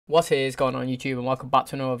What is going on YouTube, and welcome back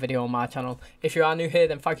to another video on my channel. If you are new here,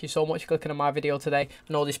 then thank you so much for clicking on my video today.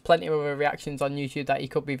 I know there's plenty of other reactions on YouTube that you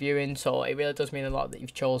could be viewing, so it really does mean a lot that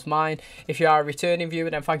you've chose mine. If you are a returning viewer,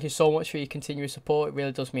 then thank you so much for your continuous support. It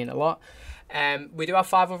really does mean a lot. We do have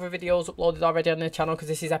 5 other videos uploaded already on the channel, because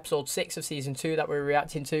this is episode 6 of season 2 that we're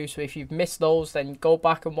reacting to. So if you've missed those, then go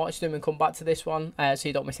back and watch them and come back to this one so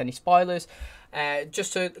you don't miss any spoilers.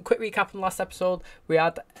 Just a quick recap on the last episode, we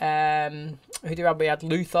had we had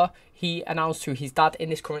Luther. He announced to his dad in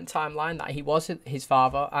this current timeline that he was his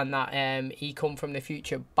father, and that he come from the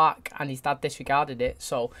future back, and his dad disregarded it.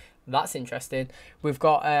 So that's interesting. We've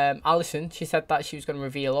got Alison. She said that she was going to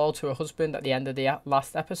reveal all to her husband at the end of the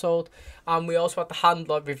last episode. And we also had the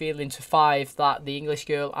handler revealing to 5 that the English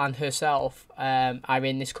girl and herself are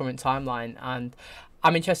in this current timeline. And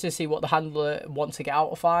I'm interested to see what the handler wants to get out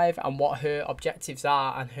of 5 and what her objectives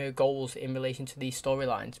are and her goals in relation to these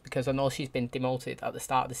storylines, because I know she's been demoted at the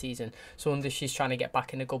start of the season. So I wonder if she's trying to get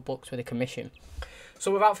back in the good books with a commission. So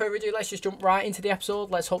without further ado, let's just jump right into the episode.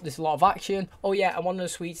 Let's hope there's a lot of action. Oh yeah, and one of the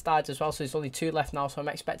Swedes died as well, so there's only 2 left now. So I'm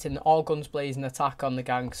expecting an all guns blazing attack on the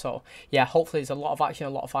gang. So yeah, hopefully there's a lot of action, a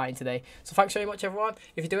lot of fighting today. So thanks very much everyone.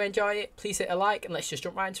 If you do enjoy it, please hit a like, and let's just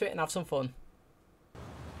jump right into it and have some fun.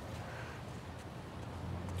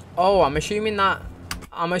 Oh, I'm assuming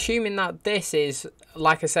that this is,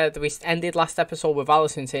 like I said, we ended last episode with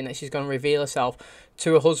Alison saying that she's going to reveal herself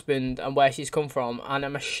to her husband and where she's come from, and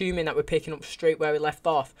I'm assuming that we're picking up straight where we left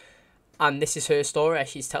off, and this is her story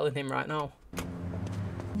she's telling him right now.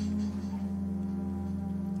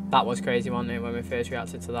 That was crazy, wasn't it, when we first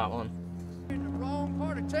reacted to that one? In the wrong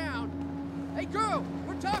part of town. Hey girl,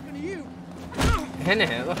 we're talking to you. Isn't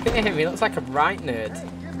it? Look at him, he looks like a right nerd. Hey,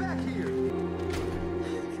 get back here.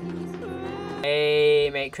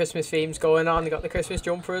 Hey mate, Christmas themes going on. They got the Christmas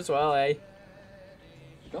jumper as well, eh?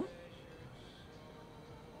 Come.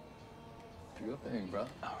 Do your thing, bro.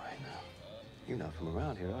 All right now. You're not from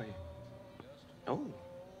around here, are you? Oh.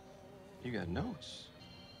 You got notes.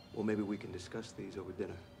 Well, maybe we can discuss these over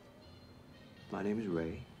dinner. My name is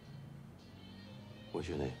Ray. What's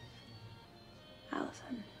your name?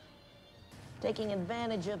 Alison. Taking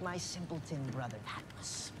advantage of my simpleton brother. That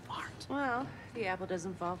was smart. Well, the apple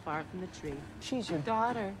doesn't fall far from the tree. She's your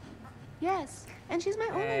daughter. Yes, and she's my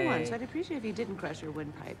only one, so I'd appreciate if you didn't crush her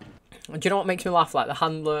windpipe. Do you know what makes me laugh? Like the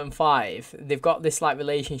handler and 5, they've got this like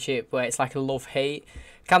relationship where it's like a love-hate,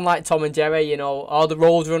 kind of like Tom and Jerry, you know, or the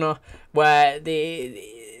Roadrunner, where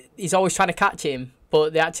he's always trying to catch him,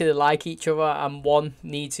 but they actually like each other, and one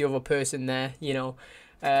needs the other person there, you know.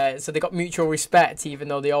 So they got mutual respect, even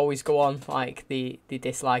though they always go on like they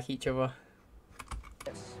dislike each other.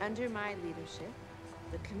 Under my leadership,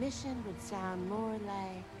 the commission would sound more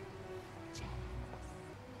like jazz.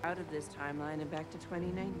 Out of this timeline and back to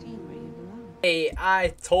 2019, where you belong. Hey,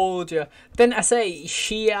 I told you. Didn't I say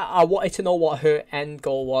I wanted to know what her end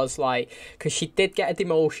goal was, like, because she did get a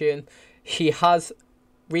demotion. She has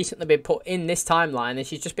recently been put in this timeline, and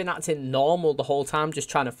she's just been acting normal the whole time, just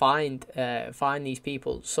trying to find these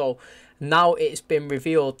people. So now it's been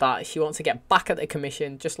revealed that she wants to get back at the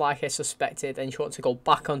commission, just like I suspected, and she wants to go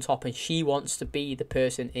back on top, and she wants to be the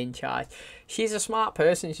person in charge. She's a smart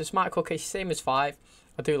person. She's a smart cookie. She's the same as 5.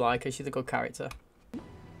 I do like her. She's a good character.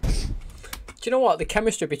 Do you know what? The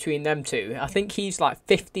chemistry between them two, I think he's like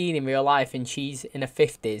 15 in real life and she's in her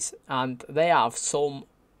 50s, and they have some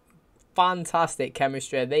fantastic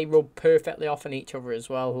chemistry. They rub perfectly off on each other as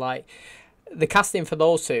well. Like, the casting for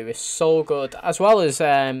those two is so good, as well as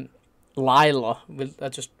Lila, I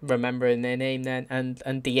just remembering their name then,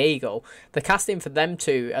 and Diego. The casting for them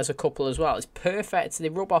two as a couple as well is perfect. They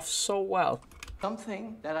rub off so well.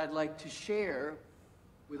 Something that I'd like to share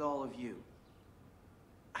with all of you.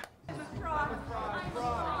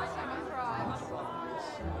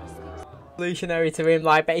 Revolutionary to him,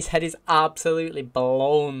 like, but his head is absolutely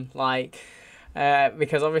blown, like,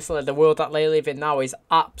 because obviously the world that they live in now is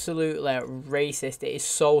absolutely racist. It is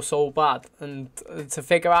so bad, and to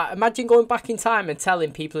figure out, imagine going back in time and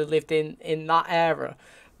telling people who lived in that era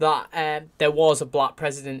that there was a black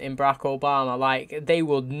president in Barack Obama. Like, they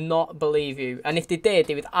would not believe you, and if they did,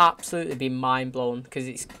 they would absolutely be mind blown, because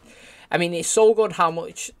it's, I mean, it's so good how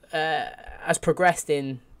much has progressed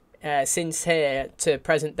in since here to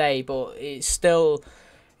present day, but it's still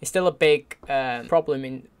a big problem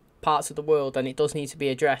in parts of the world, and it does need to be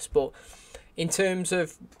addressed. But in terms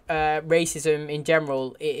of racism in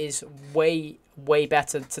general, it is way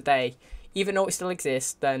better today, even though it still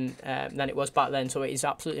exists, than it was back then. So it is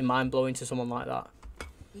absolutely mind-blowing to someone like that.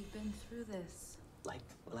 We've been through this. Like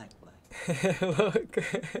black. Look.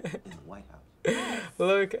 In the White House.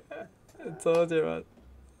 Look, I told you, man.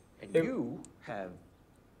 And you have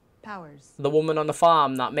Powers. The woman on the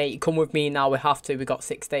farm that, mate, come with me now, we have to, we got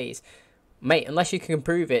 6 days. Mate, unless you can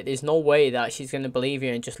prove it, there's no way that she's going to believe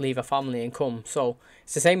you and just leave her family and come. So,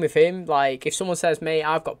 it's the same with him. Like, if someone says, mate,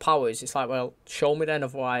 I've got powers, it's like, well, show me then,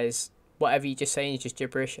 otherwise, whatever you're just saying is just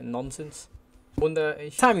gibberish and nonsense. Wonder,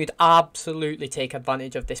 time you'd absolutely take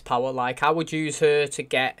advantage of this power. Like, I would use her to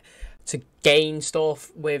gain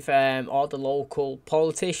stuff with all the local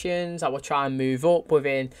politicians. I would try and move up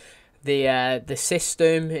within the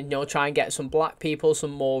system, and, you know, try and get some black people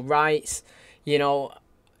some more rights. You know,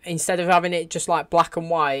 instead of having it just like black and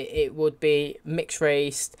white, it would be mixed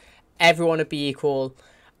race, everyone would be equal,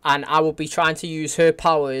 and I would be trying to use her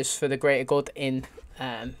powers for the greater good in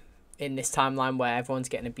this timeline where everyone's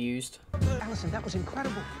getting abused. Allison, that was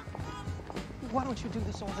incredible. Why don't you do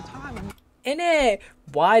this all the time? Innit?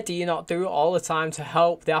 Why do you not do it all the time to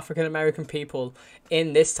help the African American people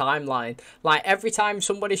in this timeline? Like, every time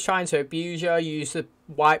somebody's trying to abuse you, use the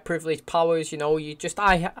white privilege powers, you know, you just,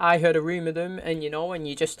 I heard a room of them, and, you know, and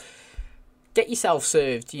you just get yourself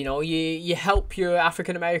served, you know, you help your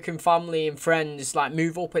African American family and friends, like,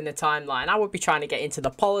 move up in the timeline. I would be trying to get into the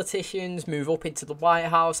politicians, move up into the White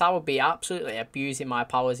House. I would be absolutely abusing my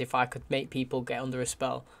powers if I could make people get under a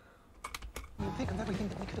spell. You think of everything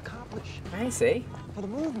that we could accomplish. Hey, see? For the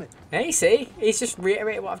movement. Hey, see? He's just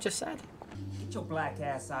reiterated what I've just said. Get your black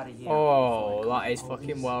ass out of here. Oh, that is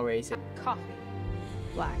fucking well racist. Coffee.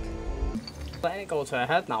 Black. Letting it go to her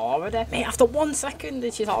head now already. Mate, after 1 second,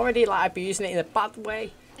 and she's already, like, abusing it in a bad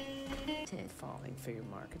way. Falling for your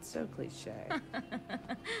mark. It's so cliche.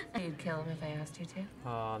 You'd kill him if I asked you to.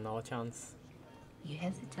 Oh, no chance. You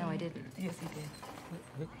hesitated. No, I didn't. Yes, you did.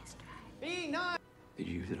 Nice try. Did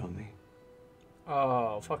you use it on me?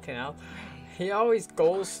 Oh, fucking hell. He always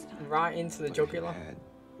goes right into the jugular.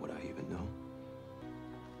 Would I even know?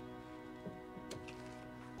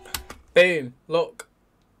 Boom. Look.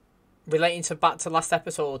 Relating to back to last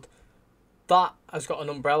episode, that has got an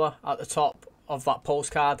umbrella at the top of that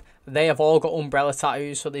postcard. They have all got umbrella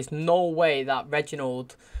tattoos, so there's no way that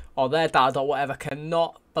Reginald or their dad or whatever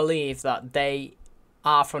cannot believe that they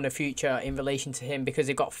are from the future in relation to him, because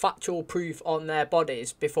they've got factual proof on their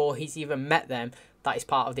bodies before he's even met them that he's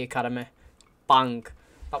part of the academy. Bang.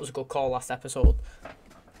 That was a good call last episode.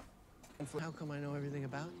 How come I know everything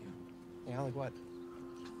about you? Yeah, like what?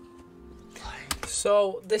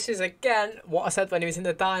 So this is again what I said when he was in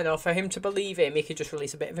the diner. For him to believe him, he could just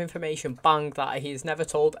release a bit of information, bang, that he's never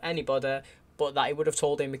told anybody, but that he would have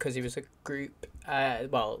told him because he was a group,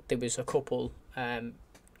 well, there was a couple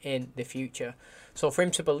in the future. So for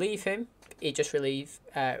him to believe him, he just released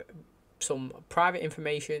some private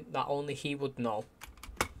information that only he would know.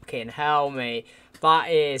 Fucking hell, mate.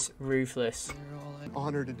 That is ruthless. I'm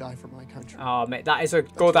honored to die for my country. Oh, mate, that is a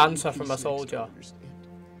good answer from a soldier.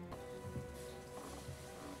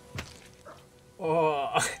 Oh.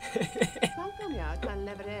 Samkomjak kan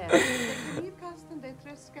leverera drivkasten det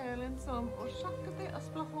tröskeln som orsakade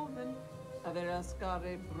explosionen av deras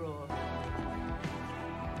bror.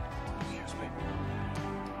 Excuse me.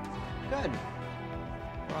 Good.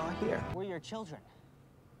 We're all here. We're your children.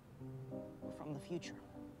 We're from the future.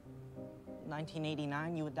 In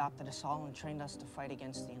 1989, you adopted us all and trained us to fight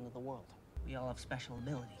against the end of the world. We all have special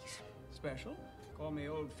abilities. Special? Call me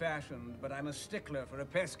old-fashioned, but I'm a stickler for a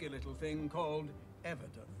pesky little thing called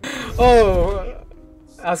evidence. Oh,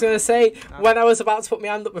 I was going to say, when I was about to put my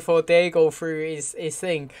hand up before Day go through his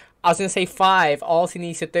thing, I was going to say 5. All he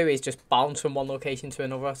needs to do is just bounce from one location to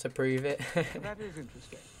another to prove it. That is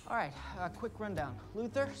interesting. All right, quick rundown.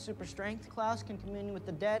 Luther, super strength. Klaus can commune with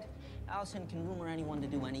the dead. Allison can rumor anyone to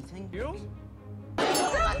do anything. You?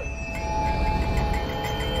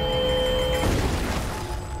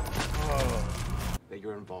 That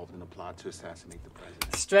you're involved in a plot to assassinate the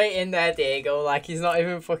president. Straight in there, Diego, like he's not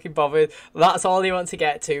even fucking bothered. That's all he wants to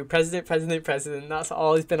get to. President, president, president. That's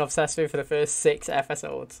all he's been obsessed with for the first 6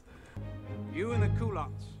 episodes. You and the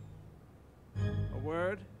culottes. A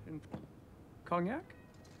word in cognac?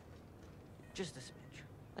 Just a smidge.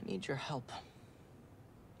 I need your help.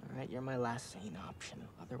 All right, you're my last sane option.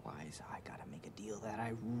 Otherwise, I gotta make a deal that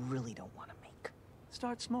I really don't want to make.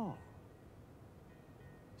 Start small.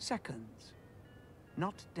 Seconds,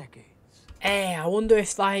 not decades. Hey, I wonder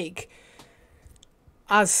if, like,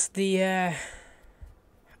 as the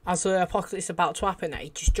apocalypse is about to happen, that he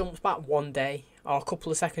just jumps back one day, or a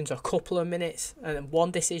couple of seconds, or a couple of minutes, and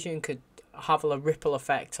one decision could have a ripple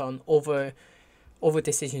effect on other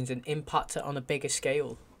decisions and impact it on a bigger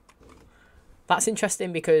scale. That's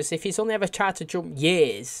interesting, because if he's only ever tried to jump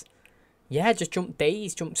years, yeah, just jump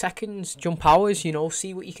days, jump seconds, jump hours, you know,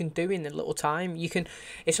 see what you can do in a little time. You can,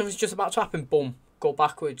 if something's just about to happen, boom, go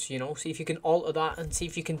backwards, you know, see if you can alter that and see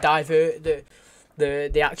if you can divert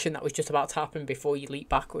the action that was just about to happen before you leap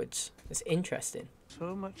backwards. It's interesting.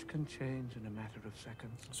 So much can change in a matter of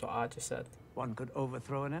seconds. That's what I just said. One could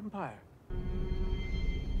overthrow an empire.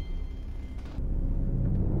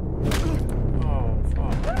 Oh,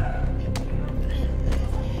 fuck.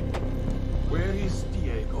 Where is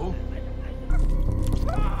Diego?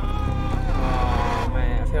 Oh,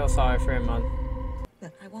 man, I feel sorry for him, man.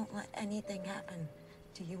 But I won't let anything happen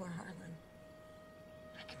to you or Harlan.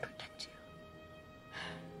 I can protect you.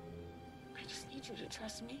 I just need you to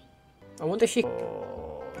trust me. I wonder if she...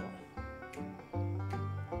 Oh.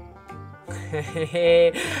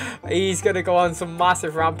 He's going to go on some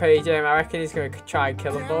massive rampage, I reckon he's going to try and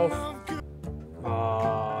kill them both.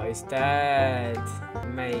 Oh, he's dead.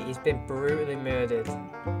 Mate, he's been brutally murdered.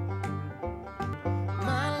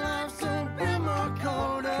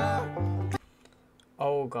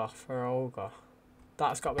 Olga for Olga.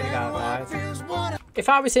 That's got to be the guy that died. If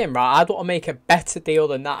I was him, right, I'd want to make a better deal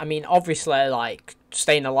than that. I mean, obviously, like,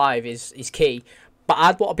 staying alive is key. But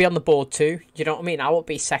I'd want to be on the board too. You know what I mean? I would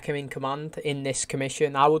be second in command in this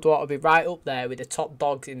commission. I would want to be right up there with the top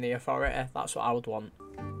dogs in the authority. That's what I would want.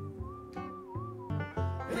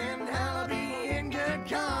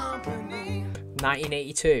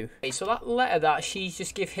 1982. So that letter that she's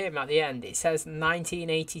just give him at the end, it says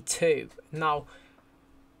 1982. Now,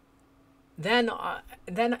 they're not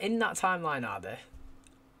in that timeline, are they?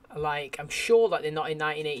 Like, I'm sure that they're not in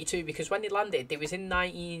 1982 because when they landed, they was in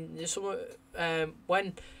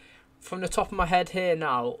when, from the top of my head here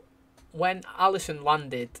now, when Allison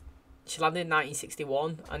landed, she landed in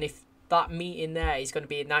 1961, and if that meeting there is going to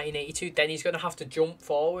be in 1982, then he's going to have to jump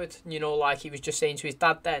forward, you know, like he was just saying to his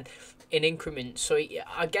dad then, in increments. So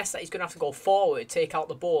I guess that he's going to have to go forward, take out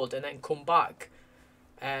the board, and then come back,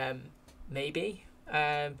 maybe,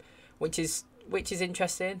 which is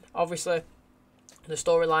interesting. Obviously, the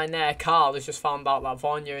storyline there, Carl has just found out that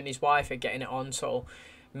Vanya and his wife are getting it on, so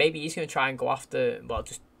maybe he's going to try and go after, well,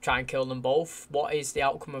 just try and kill them both. What is the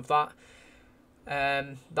outcome of that?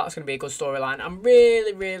 That's going to be a good storyline. I'm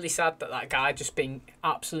really, really sad that that guy just been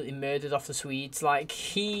absolutely murdered off the Swedes. Like,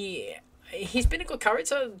 he's been a good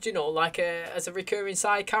character, you know, like as a recurring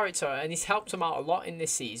side character, and he's helped him out a lot in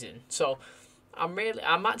this season. So I'm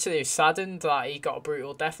actually saddened that he got a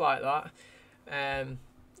brutal death like that.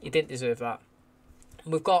 He didn't deserve that.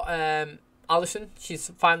 We've got Allison. She's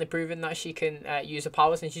finally proven that she can use her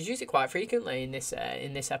powers, and she's used it quite frequently in this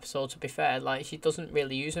episode. To be fair, like, she doesn't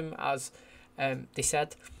really use them as they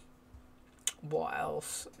said. What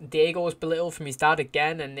else? Diego was belittled from his dad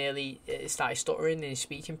again and nearly started stuttering in his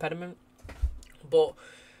speech impediment. But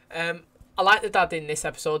I like the dad in this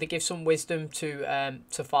episode. He gives some wisdom to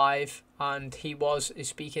Five, and is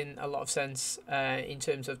speaking a lot of sense in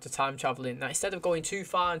terms of the time traveling. Now, instead of going too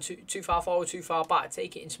far and too far forward, too far back,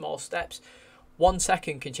 take it in small steps. 1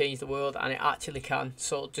 second can change the world, and it actually can.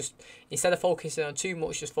 So just instead of focusing on too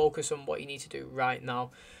much, just focus on what you need to do right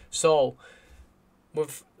now. So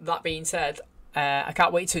with that being said, I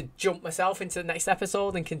can't wait to jump myself into the next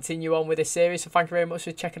episode and continue on with this series. So thank you very much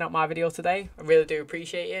for checking out my video today. I really do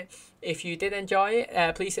appreciate it. If you did enjoy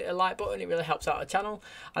it, please hit the like button. It really helps out the channel.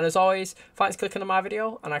 And as always, thanks for clicking on my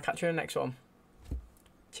video, and I'll catch you in the next one.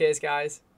 Cheers, guys.